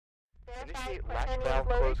Indicate latch valve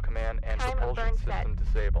close command and propulsion system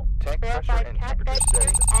disable. Tank pressure and temperature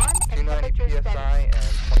steady. 290 psi and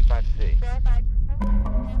 25 C.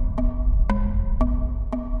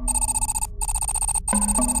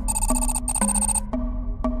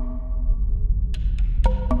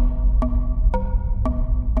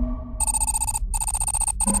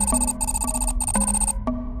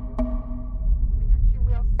 Reaction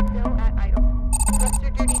wheel still at idle.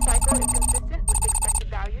 Thruster duty cycle is consistent with expected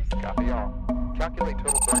values. Copy all. Calculate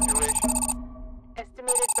total burn duration.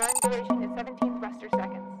 Estimated burn duration is 17 thruster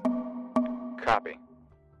seconds. Copy.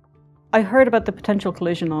 I heard about the potential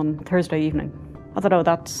collision on Thursday evening. I thought, oh,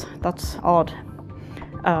 that's odd.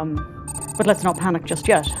 But let's not panic just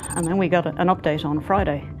yet. And then we got an update on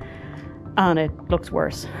Friday, and it looks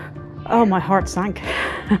worse. Oh, my heart sank.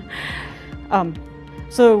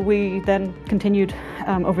 So we then continued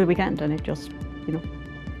over the weekend, and it just,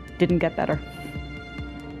 didn't get better.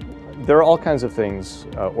 There are all kinds of things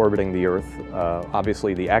orbiting the Earth.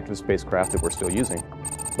 Obviously the active spacecraft that we're still using,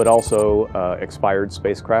 but also expired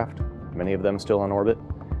spacecraft, many of them still on orbit.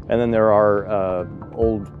 And then there are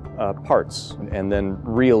old parts, and then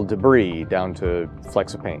real debris down to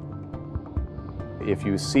flecks of paint. If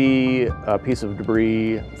you see a piece of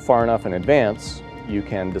debris far enough in advance, you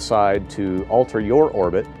can decide to alter your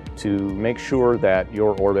orbit to make sure that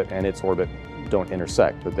your orbit and its orbit don't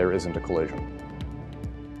intersect, that there isn't a collision.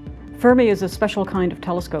 Fermi is a special kind of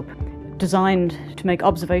telescope designed to make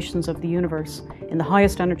observations of the universe in the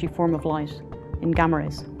highest energy form of light, in gamma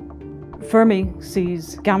rays. Fermi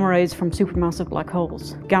sees gamma rays from supermassive black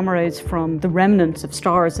holes, gamma rays from the remnants of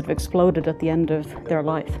stars that have exploded at the end of their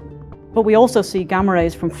life. But we also see gamma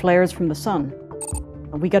rays from flares from the sun.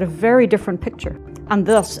 We get a very different picture, and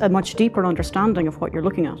thus a much deeper understanding of what you're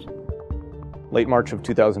looking at. Late March of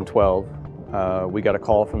 2012, we got a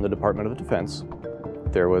call from the Department of Defense.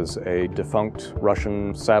 There was a defunct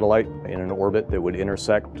Russian satellite in an orbit that would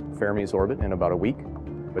intersect Fermi's orbit in about a week.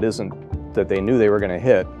 It isn't that they knew they were going to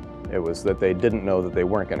hit, it was that they didn't know that they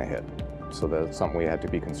weren't going to hit. So that's something we had to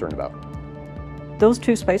be concerned about. Those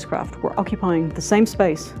two spacecraft were occupying the same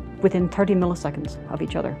space within 30 milliseconds of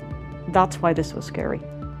each other. That's why this was scary.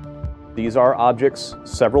 These are objects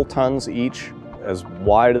several tons each, as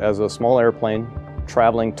wide as a small airplane,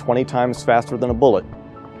 traveling 20 times faster than a bullet.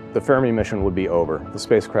 The Fermi mission would be over. The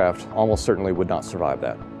spacecraft almost certainly would not survive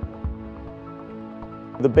that.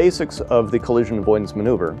 The basics of the collision avoidance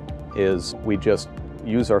maneuver is we just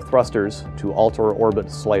use our thrusters to alter our orbit a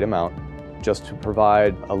slight amount, just to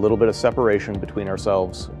provide a little bit of separation between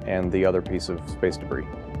ourselves and the other piece of space debris.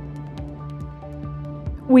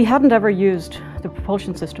 We hadn't ever used the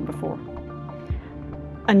propulsion system before,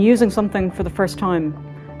 and using something for the first time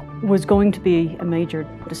was going to be a major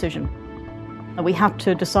decision. We had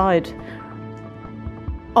to decide,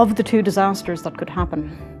 of the two disasters that could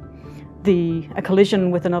happen, a collision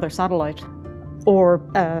with another satellite or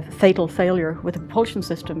a fatal failure with a propulsion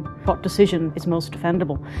system, what decision is most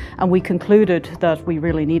defendable? And we concluded that we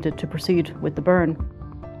really needed to proceed with the burn.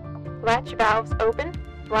 Latch valves open,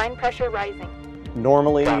 line pressure rising.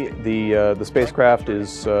 Normally, the spacecraft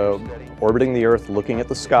is orbiting the Earth, looking at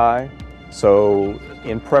the sky. So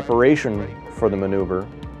in preparation for the maneuver,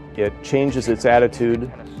 it changes its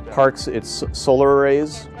attitude, parks its solar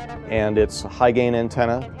arrays and its high-gain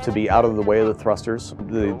antenna to be out of the way of the thrusters.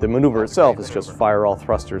 The maneuver itself is just fire all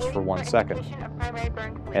thrusters for 1 second.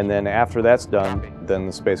 And then after that's done, then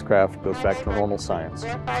the spacecraft goes back to normal science.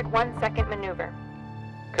 Verified 1 second maneuver.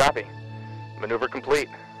 Copy. Maneuver complete.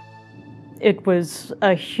 It was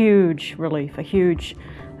a huge relief, a huge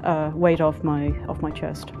weight off my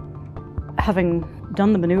chest. Having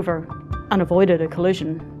done the maneuver and avoided a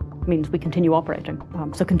collision means we continue operating.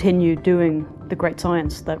 So continue doing the great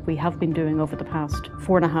science that we have been doing over the past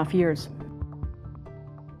 4.5 years.